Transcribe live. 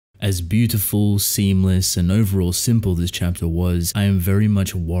As beautiful, seamless, and overall simple this chapter was, I am very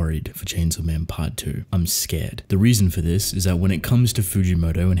much worried for Chainsaw Man Part 2. I'm scared. The reason for this is that when it comes to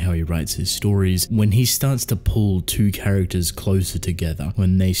Fujimoto and how he writes his stories, when he starts to pull two characters closer together,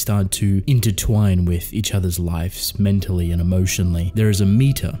 when they start to intertwine with each other's lives mentally and emotionally, there is a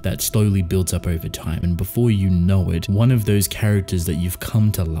meter that slowly builds up over time, and before you know it, one of those characters that you've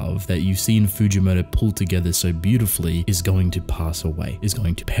come to love, that you've seen Fujimoto pull together so beautifully, is going to pass away, is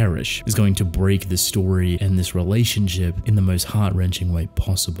going to perish, is going to break the story and this relationship in the most heart-wrenching way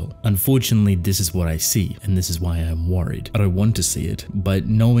possible. Unfortunately, this is what I see, and this is why I am worried. I don't want to see it, but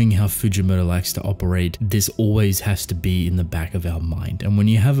knowing how Fujimoto likes to operate, this always has to be in the back of our mind. And when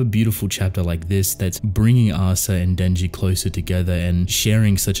you have a beautiful chapter like this that's bringing Asa and Denji closer together and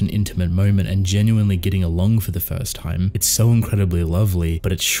sharing such an intimate moment and genuinely getting along for the first time, it's so incredibly lovely,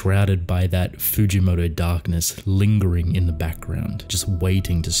 but it's shrouded by that Fujimoto darkness lingering in the background, just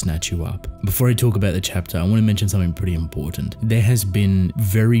waiting to snatch you up. Before I talk about the chapter, I want to mention something pretty important. There has been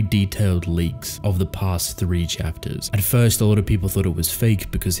very detailed leaks of the past 3 chapters. At first, a lot of people thought it was fake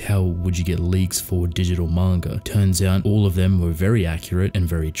because how would you get leaks for digital manga? Turns out all of them were very accurate and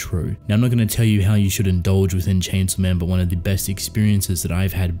very true. Now, I'm not going to tell you how you should indulge within Chainsaw Man, but one of the best experiences that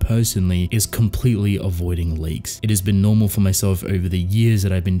I've had personally is completely avoiding leaks. It has been normal for myself over the years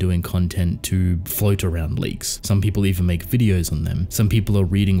that I've been doing content to float around leaks. Some people even make videos on them. Some people are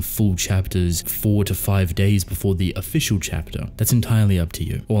reading full chapters 4 to 5 days before the official chapter. That's entirely up to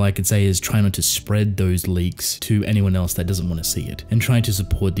you. All I could say is try not to spread those leaks to anyone else that doesn't want to see it, and try to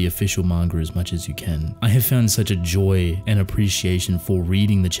support the official manga as much as you can. I have found such a joy and appreciation for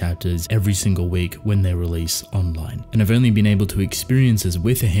reading the chapters every single week when they release online. And I've only been able to experience this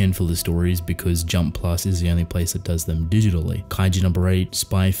with a handful of stories because Jump Plus is the only place that does them digitally. Kaiju number 8,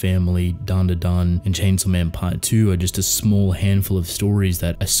 Spy Family, Dan Da Dan, and Chainsaw Man Part 2 are just a small handful of stories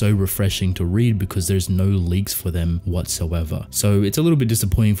that are so refreshing to read because there's no leaks for them whatsoever. So it's a little bit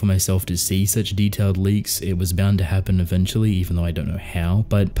disappointing for myself to see such detailed leaks. It was bound to happen eventually, even though I don't know how.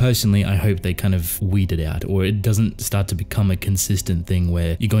 But personally, I hope they kind of weed it out, or it doesn't start to become a consistent thing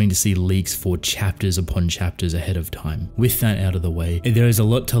where you're going to see leaks for chapters upon chapters ahead of time. With that out of the way, there is a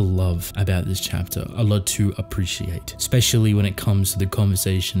lot to love about this chapter, a lot to appreciate, especially when it comes to the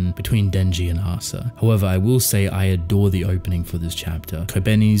conversation between Denji and Asa. However, I will say I adore the opening for this chapter.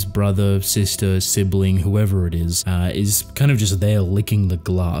 Kobeni's brother, sister, sibling, whoever it is kind of just there licking the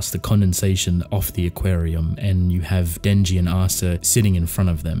glass, the condensation off the aquarium, and you have Denji and Asa sitting in front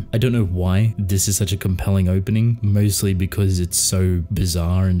of them. I don't know why this is such a compelling opening, mostly because it's so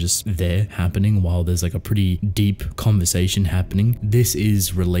bizarre and just there happening while there's like a pretty deep conversation happening. This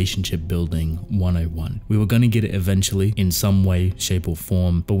is relationship building 101. We were going to get it eventually in some way, shape or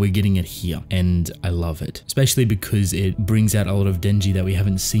form, but we're getting it here and I love it, especially because it brings out a lot of Denji that we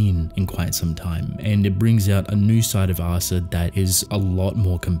haven't seen in quite some time, and it brings out a new side of Asa that is a lot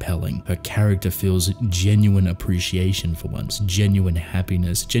more compelling. Her character feels genuine appreciation for once, genuine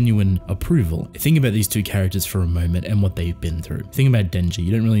happiness, genuine approval. Think about these two characters for a moment and what they've been through. Think about Denji.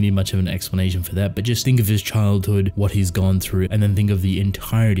 You don't really need much of an explanation for that, but just think of his childhood, what he's gone through, and then think of the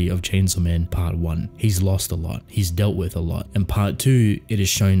entirety of Chainsaw Man Part 1. He's lost a lot. He's dealt with a lot. And Part 2, it is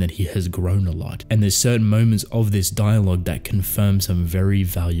shown that he has grown a lot. And there's certain moments of this dialogue that confirm some very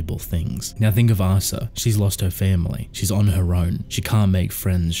valuable things. Now think of Asa. She's lost her family. She's on her own. She can't make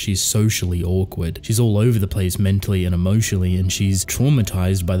friends. She's socially awkward. She's all over the place mentally and emotionally, and she's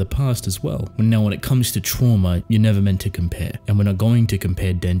traumatized by the past as well. Now when it comes to trauma, you're never meant to compare. And we're not going to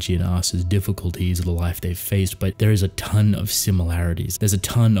compare Denji and Asa's difficulties or the life they've faced, but there is a ton of similarities. There's a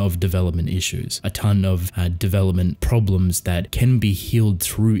ton of development issues, a ton of development problems that can be healed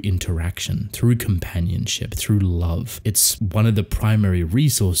through interaction, through companionship, through love. It's one of the primary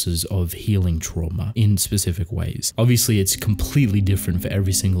resources of healing trauma in specific ways. Obviously, it's completely different for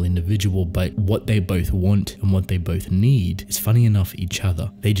every single individual, but what they both want and what they both need is, funny enough, each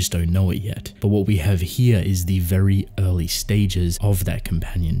other. They just don't know it yet. But what we have here is the very early stages of that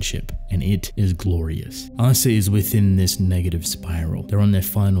companionship, and it is glorious. Asa is within this negative spiral. They're on their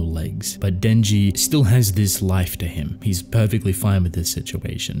final legs, but Denji still has this life to him. He's perfectly fine with this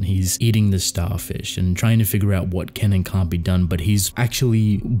situation. He's eating the starfish and trying to figure out what can and can't be done, but he's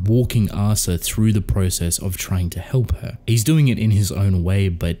actually walking Asa through the process of trying to help her. He's doing it in his own way,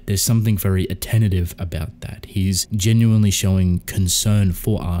 but there's something very attentive about that. He's genuinely showing concern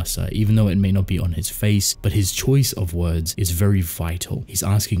for Asa, even though it may not be on his face, but his choice of words is very vital. He's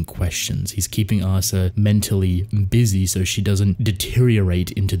asking questions. He's keeping Asa mentally busy so she doesn't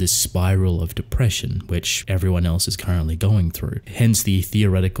deteriorate into this spiral of depression, which everyone else is currently going through. Hence the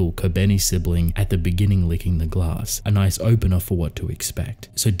theoretical Kobeni sibling at the beginning licking the glass. A nice opener for what to expect.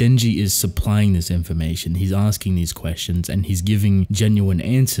 So Denji is supplying this information, he's asking these questions, and he's giving genuine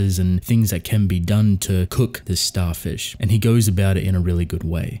answers and things that can be done to cook this starfish, and he goes about it in a really good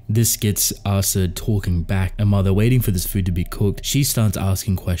way. This gets Asa talking back, and while they're waiting for this food to be cooked, she starts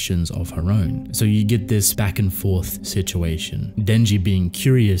asking questions of her own. So you get this back and forth situation. Denji being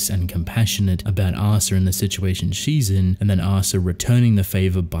curious and compassionate about Asa and the situation she's in, and then Asa returning the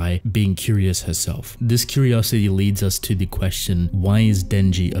favor by being curious herself. This curiosity leads us to the question, why is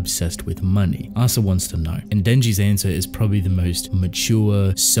Denji obsessed with money? Asa wants to know, and Denji's answer is probably the most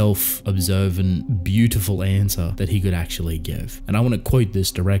mature, self-observant, beautiful answer that he could actually give. And I want to quote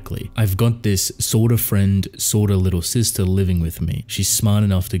this directly. I've got this sort of friend, sort of little sister living with me. She's smart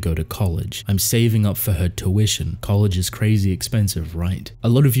enough to go to college. I'm saving up for her tuition. College is crazy expensive, right? A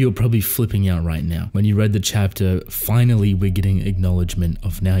lot of you are probably flipping out right now. When you read the chapter, finally we're getting acknowledgement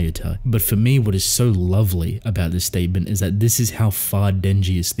of Naruto. But for me, what is so lovely about this statement is that this is how far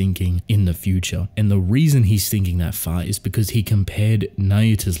Denji is thinking in the future. And the reason he's thinking that far is because he compared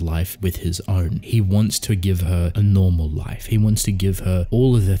Naruto's life with his own. He wants to give her a normal life. He wants to give her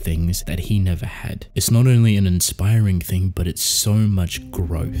all of the things that he never had. It's not only an inspiring thing, but it's so much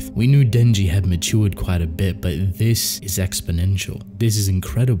growth. We knew Denji had matured quite a bit, but this is exponential. This is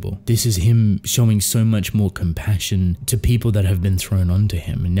incredible. This is him showing so much more compassion to people that have been thrown onto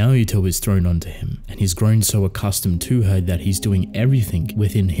him. And Naruto is thrown onto him, and he's grown so accustomed to her that he's doing everything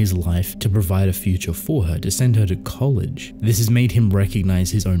within his life to provide a future for her, to send her to college. This has made him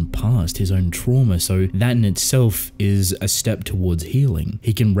recognize his own past, his own trauma, so that in itself is a step towards healing.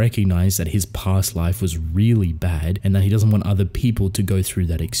 He can recognize that his past life was really bad and that he doesn't want other people to go through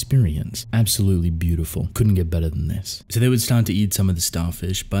that experience. Absolutely beautiful. Couldn't get better than this. So they would start to eat some of the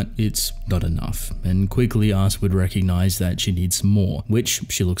starfish, but it's not enough. And quickly Asa would recognize that she needs some more, which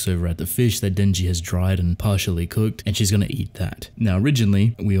she looks over at the fish that Denji has dried and partially cooked, and she's gonna eat that. Now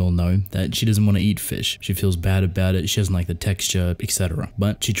originally, we all know that she doesn't want to eat fish. She feels bad about it, she doesn't like the texture, etc.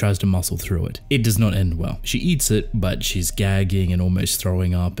 But she tries to muscle through it. It does not end well. She eats it, but she's gagging and almost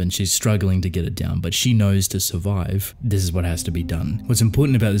throwing up, and she's struggling to get it down, but she knows to survive, this is what has to be done. What's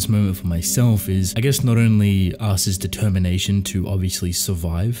important about this moment for myself is, I guess, not only Asa's determination to obviously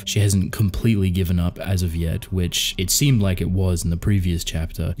survive, she hasn't completely given up as of yet, which it seemed like it was in the previous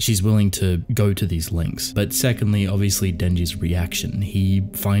chapter. She's willing to go to these lengths. But secondly, obviously Denji's reaction. He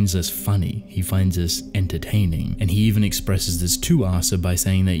finds this funny, he finds this entertaining, and he even expresses this to Asa by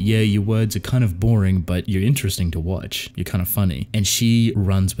saying that, yeah, your words are kind of boring, but you're interesting to watch, you're kind of funny. And she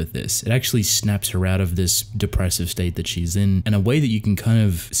runs with this. It actually snaps her out of this depressive state that she's in, and a way that you can kind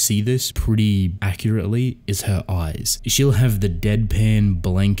of see this pretty accurately is her eyes. She'll have the deadpan,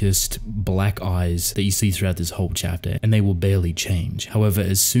 blankest black eyes that you see throughout this whole chapter, and they will barely change. However,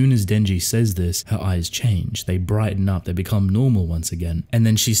 as soon as Denji says this, her eyes change, they brighten up, they become normal once again, and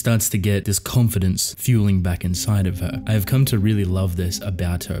then she starts to get this confidence fueling back inside of her. I have come to really love this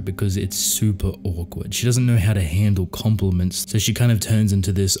about her because it's super awkward. She doesn't know how to handle compliments, so she kind of turns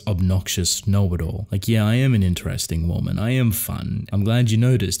into this obnoxious know-it-all. Like, yeah, I am an interesting woman, I am fun, I'm glad you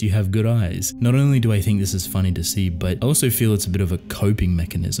noticed, you have good eyes. Not only do I think this is funny to see, but I also feel it's a bit of a coping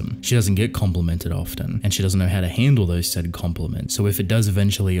mechanism. She doesn't get complimented often, and she doesn't know how to handle those said compliments, so if it does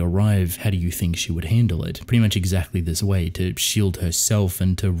eventually arrive, how do you think she would handle it? Pretty much exactly this way, to shield herself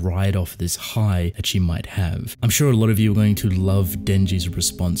and to ride off this high that she might have. I'm sure a lot of you are going to love Denji's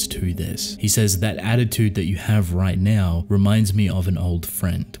response to this. He says, that attitude that you have right now reminds me of an old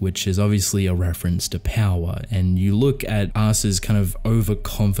friend, which is obviously a reference to power, and you look at Asa's kind of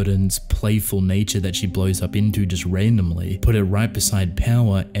overconfidence, playful nature that she blows up into just randomly, put it right beside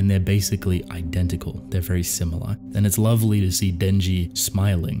power, and they're basically identical. They're very similar. And it's lovely to see Denji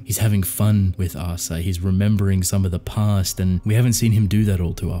smiling. He's having fun with Asa, he's remembering some of the past, and we haven't seen him do that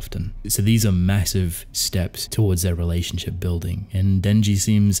all too often. So these are massive steps towards their relationship building, and Denji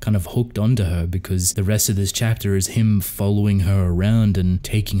seems kind of hooked onto her because the rest of this chapter is him following her around and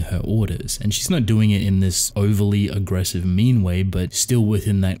taking her orders, and she's not doing it in this overly aggressive mean way, but still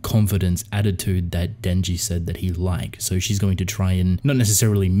within that confidence attitude that Denji said that he liked. So she's going to try and not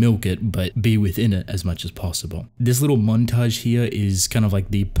necessarily milk it, but be within it as much as possible. This little montage here is kind of like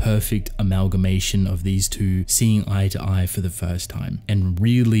the perfect amalgamation of these two seeing eye to eye for the first time and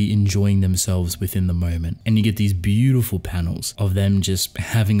really enjoying themselves within the moment. And you get these beautiful panels of them just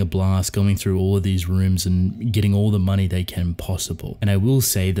having a blast, going through all of these rooms and getting all the money they can possible. And I will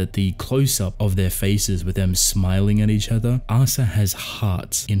say that the close-up of their faces with them smiling at each other, Asa has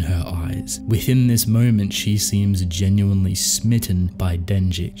hearts in her eyes. Within this moment, she seems genuinely smitten by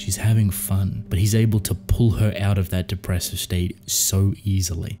Denji. She's having fun, but he's able to pull her out of that depressive state so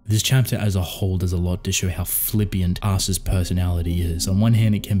easily. This chapter as a whole does a lot to show how flippant Asa Asa's personality is. On one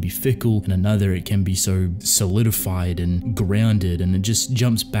hand, it can be fickle, and another, it can be so solidified and grounded, and it just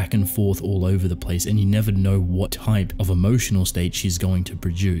jumps back and forth all over the place, and you never know what type of emotional state she's going to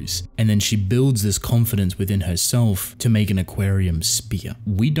produce. And then she builds this confidence within herself to make an aquarium spear.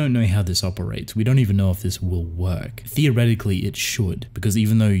 We don't know how this operates. We don't even know if this will work. Theoretically, it should, because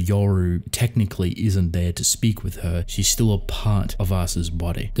even though Yoru technically isn't there to speak with her, she's still a part of Asa's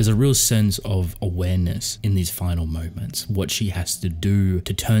body. There's a real sense of awareness in these final moments, what she has to do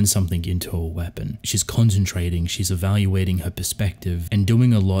to turn something into a weapon. She's concentrating, she's evaluating her perspective, and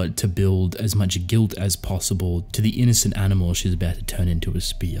doing a lot to build as much guilt as possible to the innocent animal she's about to turn into a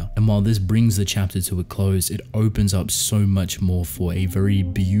spear. And while this brings the chapter to a close, it opens up so much more for a very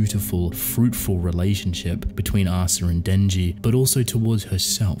beautiful, fruitful relationship between Asa and Denji, but also towards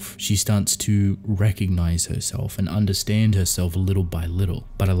herself. She starts to recognize herself and understand herself little by little.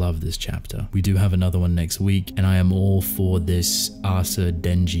 But I love this chapter. We do have another one next week, and I am all for this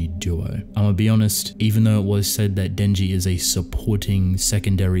Asa-Denji duo. I'm gonna be honest, even though it was said that Denji is a supporting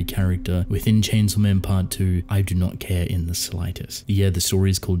secondary character within Chainsaw Man Part 2, I do not care in the slightest. Yeah, the story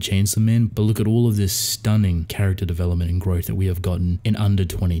is called Chainsaw Man, but look at all of this stunning character development and growth that we have gotten in under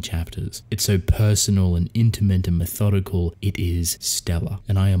 20 chapters. It's so personal and intimate and methodical. It is stellar,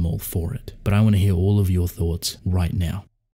 and I am all for it. But I want to hear all of your thoughts right now.